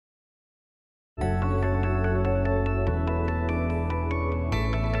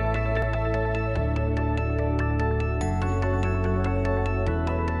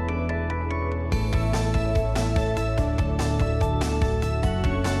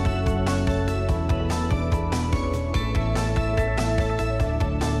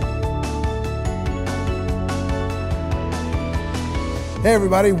Hey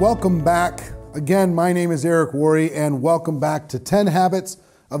everybody, welcome back. Again, my name is ericworre and welcome back to 10 Habits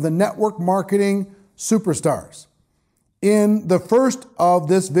of the Network Marketing Superstars. In the first of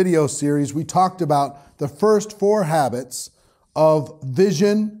this video series, we talked about the first 4 habits of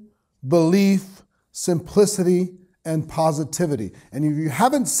vision, belief, simplicity, and positivity. And if you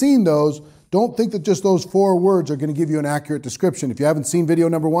haven't seen those, don't think that just those 4 words are going to give you an accurate description. If you haven't seen video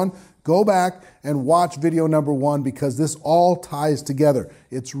number 1, go back and watch video number 1 because this all ties together.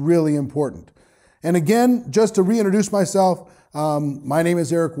 It's really important. And again, just to reintroduce myself, my name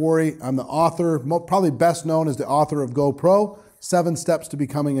is ericworre. I'm the author, probably best known as the author of GoPro, 7 Steps to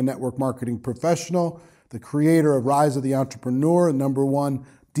Becoming a Network Marketing Professional, the creator of Rise of the Entrepreneur, #1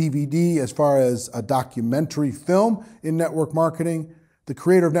 DVD as far as a documentary film in network marketing, the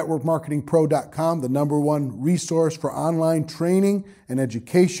creator of networkmarketingpro.com, the #1 resource for online training and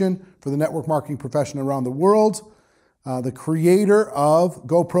education for the network marketing professional around the world, the creator of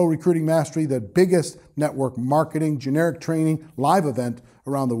GoPro Recruiting Mastery, the biggest network marketing generic training live event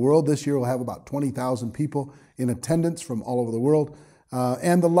around the world. This year we'll have about 20,000 people in attendance from all over the world,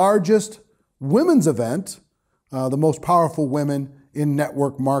 and the largest women's event, the most powerful women in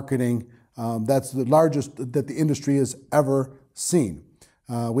network marketing. That's the largest that the industry has ever seen.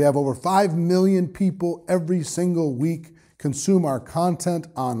 We have over 5 million people every single week consume our content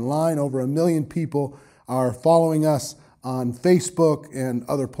online. Over 1 million people are following us on Facebook and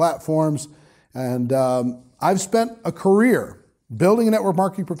other platforms. And I've spent a career building a network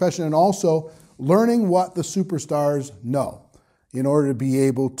marketing profession and also learning what the superstars know in order to be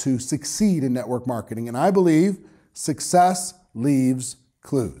able to succeed in network marketing. And I believe success leaves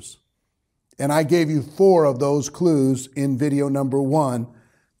clues. And I gave you 4 of those clues in video number 1.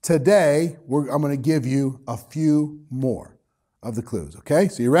 Today, I'm going to give you a few more of the clues, okay?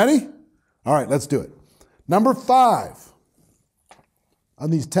 So you ready? All right, let's do it. Number 5 on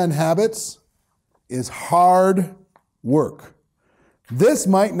these 10 habits is hard work. This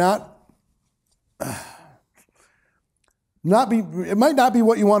might not be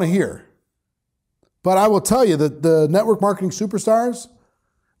what you want to hear, but I will tell you that the network marketing superstars,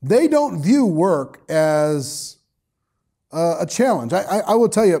 they don't view work as a challenge. I will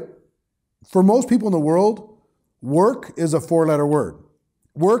tell you, for most people in the world, work is a 4-letter word.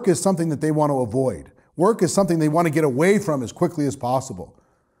 Work is something that they want to avoid. Work is something they want to get away from as quickly as possible.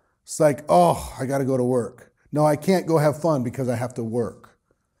 It's like, oh, I got to go to work. No, I can't go have fun because I have to work.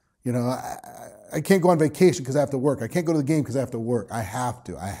 You know, I can't go on vacation because I have to work. I can't go to the game because I have to work. I have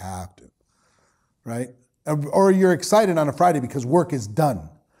to, right? Or you're excited on a Friday because work is done.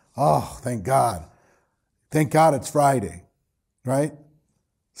 Oh, thank God. Thank God it's Friday, right?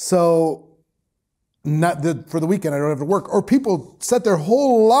 So for the weekend, I don't have to work. Or people set their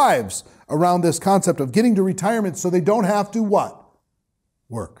whole lives around this concept of getting to retirement so they don't have to what?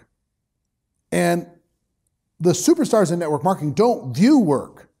 Work. And the superstars in network marketing don't view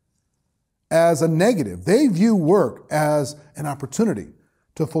work as a negative. They view work as an opportunity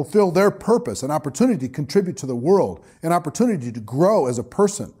to fulfill their purpose, an opportunity to contribute to the world, an opportunity to grow as a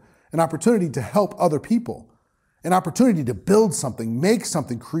person, an opportunity to help other people, an opportunity to build something, make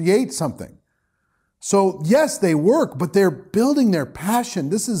something, create something. So yes, they work, but they're building their passion.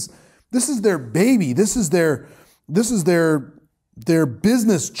 This is their baby. This is their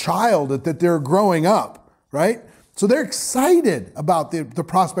business child that they're growing up, right? So they're excited about the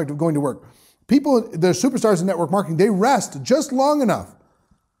prospect of going to work. People, the superstars in network marketing, they rest just long enough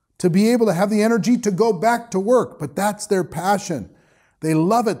to be able to have the energy to go back to work, but that's their passion. They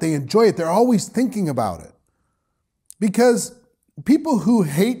love it. They enjoy it. They're always thinking about it. Because people who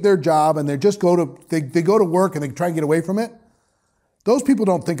hate their job and they go to work and they try and get away from it, those people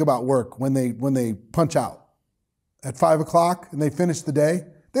don't think about work when they punch out at 5 o'clock and they finish the day.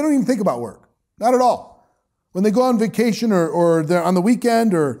 They don't even think about work. Not at all. When they go on vacation or they're on the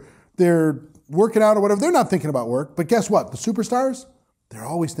weekend or they're working out or whatever, they're not thinking about work. But guess what? The superstars, they're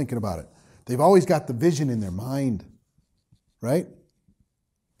always thinking about it. They've always got the vision in their mind, right?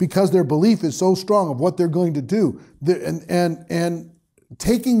 Because their belief is so strong of what they're going to do. And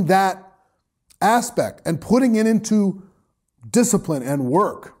taking that aspect and putting it into discipline and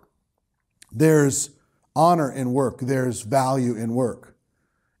work. There's honor in work. There's value in work.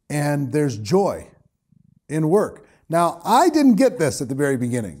 And there's joy in work. Now, I didn't get this at the very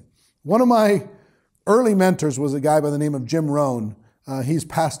beginning. One of my early mentors was a guy by the name of Jim Rohn. He's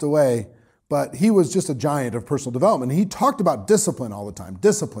passed away. But he was just a giant of personal development. He talked about discipline all the time.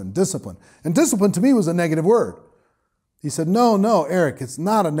 Discipline, discipline. And discipline to me was a negative word. He said, no, Eric, it's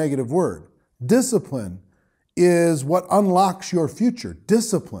not a negative word. Discipline is what unlocks your future.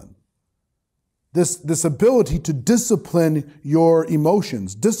 Discipline. this ability to discipline your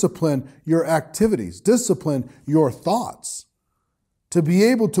emotions, discipline your activities, discipline your thoughts, to be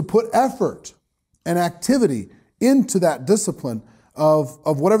able to put effort and activity into that discipline of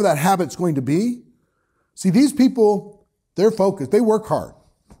whatever that habit's going to be. See, these people, they're focused. They work hard.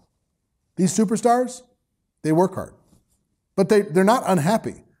 These superstars, they work hard. But they're not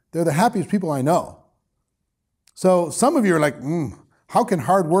unhappy. They're the happiest people I know. So some of you are like, how can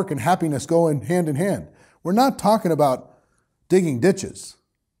hard work and happiness go hand in hand? We're not talking about digging ditches.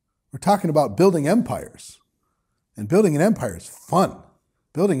 We're talking about building empires. And building an empire is fun.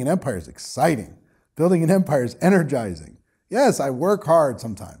 Building an empire is exciting. Building an empire is energizing. Yes, I work hard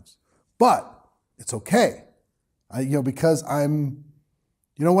sometimes, but it's okay. Because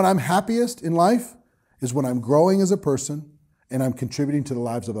when I'm happiest in life is when I'm growing as a person and I'm contributing to the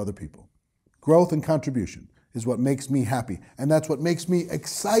lives of other people. Growth and contribution is what makes me happy. And that's what makes me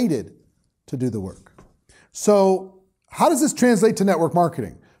excited to do the work. So how does this translate to network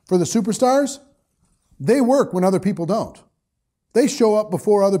marketing? For the superstars, they work when other people don't. They show up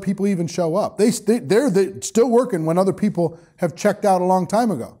before other people even show up. They're still working when other people have checked out a long time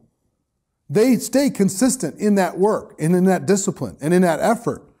ago. They stay consistent in that work and in that discipline and in that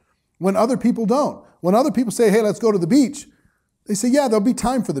effort when other people don't. When other people say, hey, let's go to the beach, they say, yeah, there'll be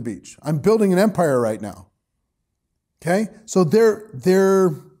time for the beach. I'm building an empire right now. Okay? So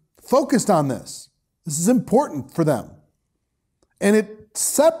they're focused on this. This is important for them. And it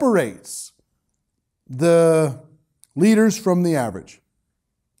separates the leaders from the average.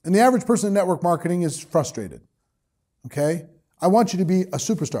 And the average person in network marketing is frustrated. Okay? I want you to be a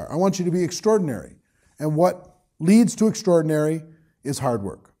superstar. I want you to be extraordinary. And what leads to extraordinary is hard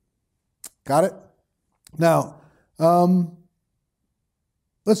work. Got it? Now,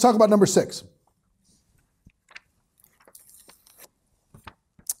 let's talk about number 6.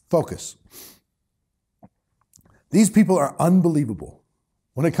 Focus. These people are unbelievable.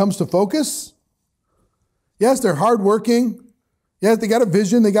 When it comes to focus, yes, they're hardworking. Yes, they got a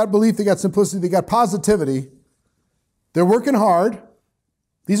vision, they got belief, they got simplicity, they got positivity. They're working hard.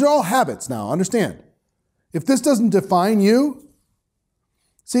 These are all habits now, understand. If this doesn't define you,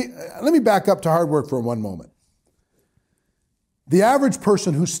 see, let me back up to hard work for one moment. The average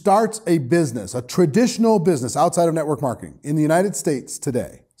person who starts a business, a traditional business outside of network marketing in the United States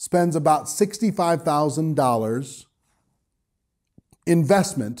today, spends about $65,000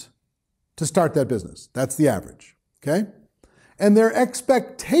 investment to start that business. That's the average, okay? And their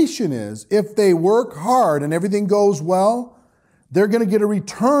expectation is if they work hard and everything goes well, they're going to get a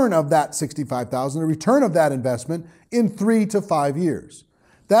return of that $65,000, a return of that investment in 3 to 5 years.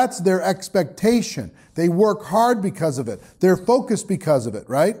 That's their expectation. They work hard because of it. They're focused because of it,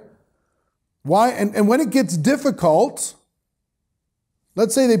 right? Why? And when it gets difficult,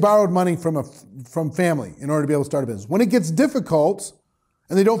 let's say they borrowed money from family in order to be able to start a business. When it gets difficult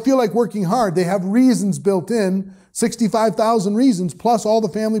and they don't feel like working hard, they have reasons built in, 65,000 reasons, plus all the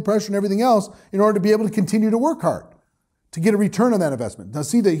family pressure and everything else in order to be able to continue to work hard, to get a return on that investment. Now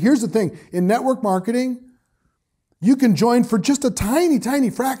see, here's the thing. In network marketing, you can join for just a tiny, tiny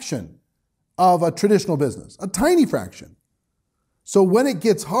fraction of a traditional business, a tiny fraction. So when it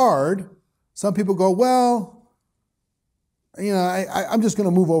gets hard, some people go, well, I'm just going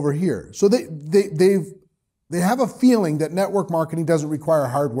to move over here. So they have a feeling that network marketing doesn't require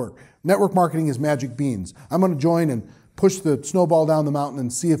hard work. Network marketing is magic beans. I'm going to join and push the snowball down the mountain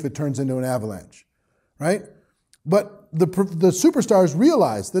and see if it turns into an avalanche, right? But the superstars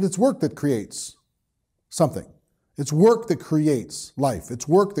realize that it's work that creates something. It's work that creates life. It's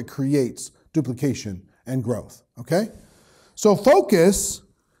work that creates duplication and growth, okay? So focus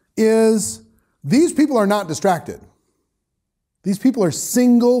is, these people are not distracted. These people are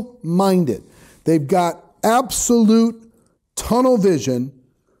single-minded. They've got absolute tunnel vision.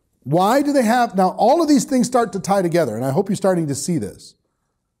 Why do they have, now all of these things start to tie together, and I hope you're starting to see this.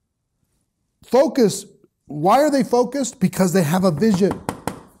 Focus, why are they focused? Because they have a vision.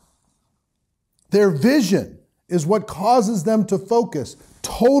 Their vision is what causes them to focus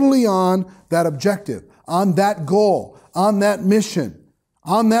totally on that objective, on that goal, on that mission,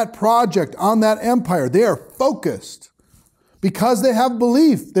 on that project, on that empire. They are focused. Because they have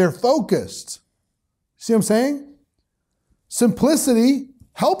belief, they're focused. See what I'm saying? Simplicity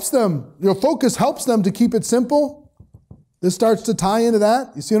helps them, focus helps them to keep it simple. This starts to tie into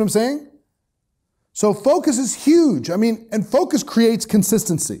that. You see what I'm saying? So focus is huge. And focus creates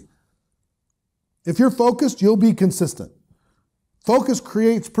consistency. If you're focused, you'll be consistent. Focus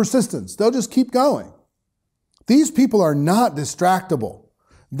creates persistence. They'll just keep going. These people are not distractible.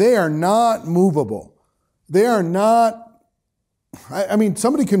 They are not movable. They are not,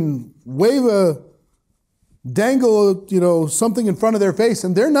 somebody can wave a dangle, something in front of their face,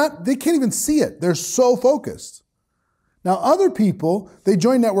 and they can't even see it. They're so focused. Now, other people, they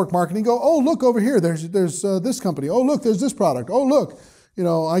join network marketing, go, oh, look over here, there's this company. Oh, look, there's this product. Oh, look,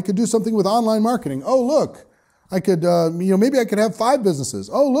 I could do something with online marketing. Oh, look, I could, maybe I could have 5 businesses.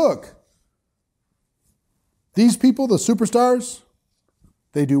 Oh, look. These people, the superstars,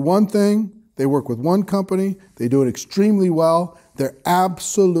 they do one thing. They work with one company. They do it extremely well. They're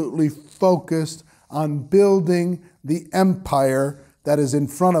absolutely focused on building the empire that is in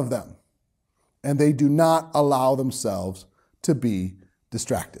front of them. And they do not allow themselves to be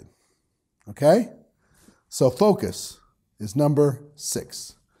distracted. Okay? So focus is number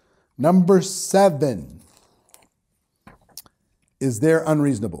 6. Number 7 is they're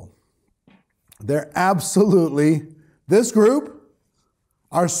unreasonable. They're absolutely, this group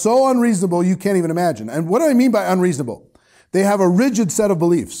are so unreasonable you can't even imagine. And what do I mean by unreasonable? They have a rigid set of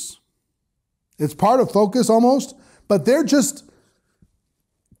beliefs. It's part of focus almost, but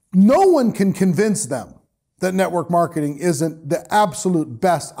no one can convince them that network marketing isn't the absolute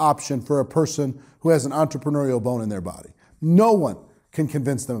best option for a person who has an entrepreneurial bone in their body. No one can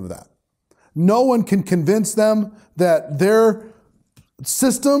convince them of that. No one can convince them that their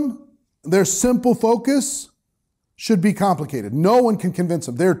system, their simple focus should be complicated. No one can convince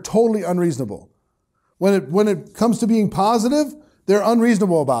them. They're totally unreasonable. When it comes to being positive, they're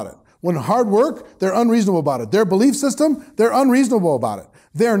unreasonable about it. When hard work, they're unreasonable about it. Their belief system, they're unreasonable about it.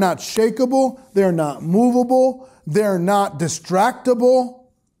 They're not shakeable. They're not movable. They're not distractible.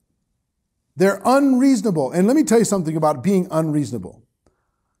 They're unreasonable. And let me tell you something about being unreasonable.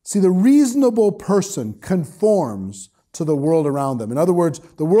 See, the reasonable person conforms to the world around them. In other words,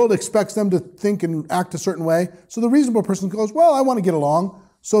 the world expects them to think and act a certain way. So the reasonable person goes, well, I want to get along.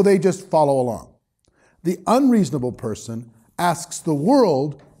 So they just follow along. The unreasonable person asks the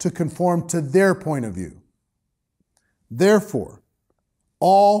world to conform to their point of view. Therefore,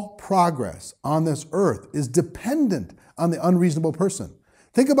 all progress on this earth is dependent on the unreasonable person.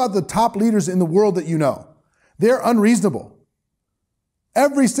 Think about the top leaders in the world that you know. They're unreasonable.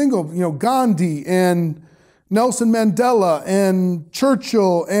 Every single, Gandhi and Nelson Mandela and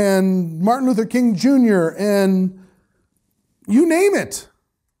Churchill and Martin Luther King Jr. and you name it.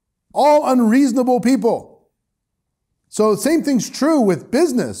 All unreasonable people. So the same thing's true with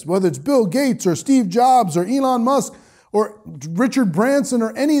business, whether it's Bill Gates or Steve Jobs or Elon Musk or Richard Branson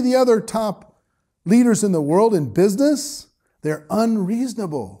or any of the other top leaders in the world in business. They're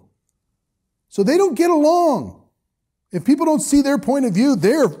unreasonable. So they don't get along. If people don't see their point of view,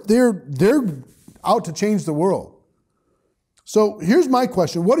 they're out to change the world. So here's my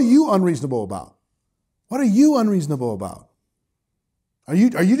question. What are you unreasonable about? What are you unreasonable about? Are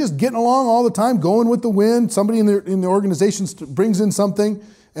you just getting along all the time, going with the wind? Somebody in the organization brings in something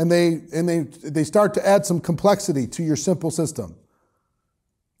and they start to add some complexity to your simple system.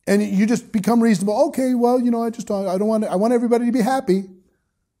 And you just become reasonable. Okay, well, I want everybody to be happy.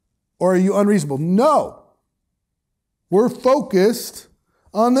 Or are you unreasonable? No. We're focused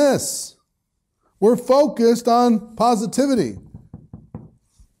on this. We're focused on positivity.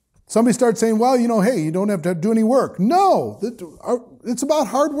 Somebody starts saying, well, hey, you don't have to do any work. No, it's about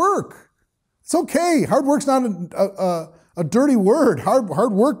hard work. It's okay. Hard work's not a dirty word. Hard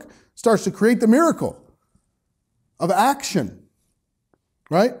work starts to create the miracle of action,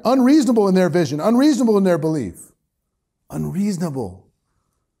 right? Unreasonable in their vision, unreasonable in their belief. Unreasonable.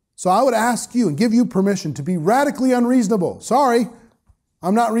 So I would ask you and give you permission to be radically unreasonable. Sorry,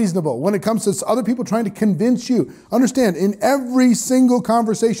 I'm not reasonable. When it comes to other people trying to convince you, understand, in every single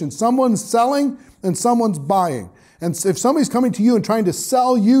conversation, someone's selling and someone's buying. And if somebody's coming to you and trying to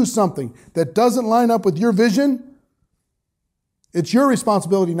sell you something that doesn't line up with your vision, it's your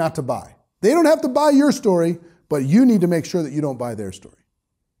responsibility not to buy. They don't have to buy your story, but you need to make sure that you don't buy their story.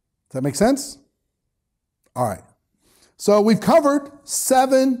 Does that make sense? All right. So we've covered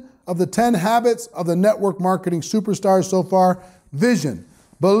 7 of the 10 habits of the network marketing superstars so far. Vision,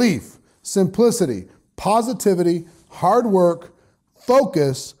 belief, simplicity, positivity, hard work,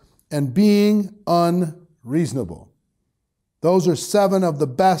 focus, and being unreasonable. Those are 7 of the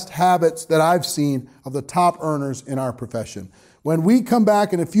best habits that I've seen of the top earners in our profession. When we come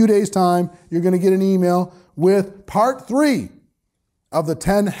back in a few days' time, you're going to get an email with part 3 of the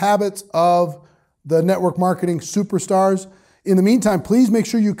 10 habits of the network marketing superstars. In the meantime, please make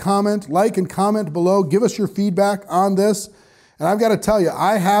sure you like and comment below. Give us your feedback on this. And I've got to tell you,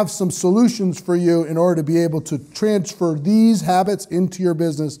 I have some solutions for you in order to be able to transfer these habits into your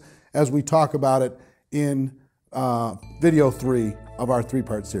business as we talk about it in video 3 of our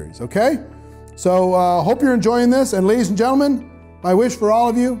 3-part series, okay? So hope you're enjoying this. And ladies and gentlemen, my wish for all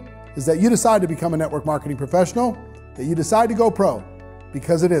of you is that you decide to become a network marketing professional, that you decide to go pro,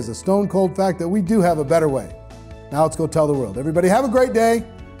 because it is a stone cold fact that we do have a better way. Now let's go tell the world. Everybody have a great day,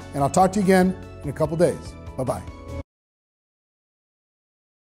 and I'll talk to you again in a couple days. Bye-bye.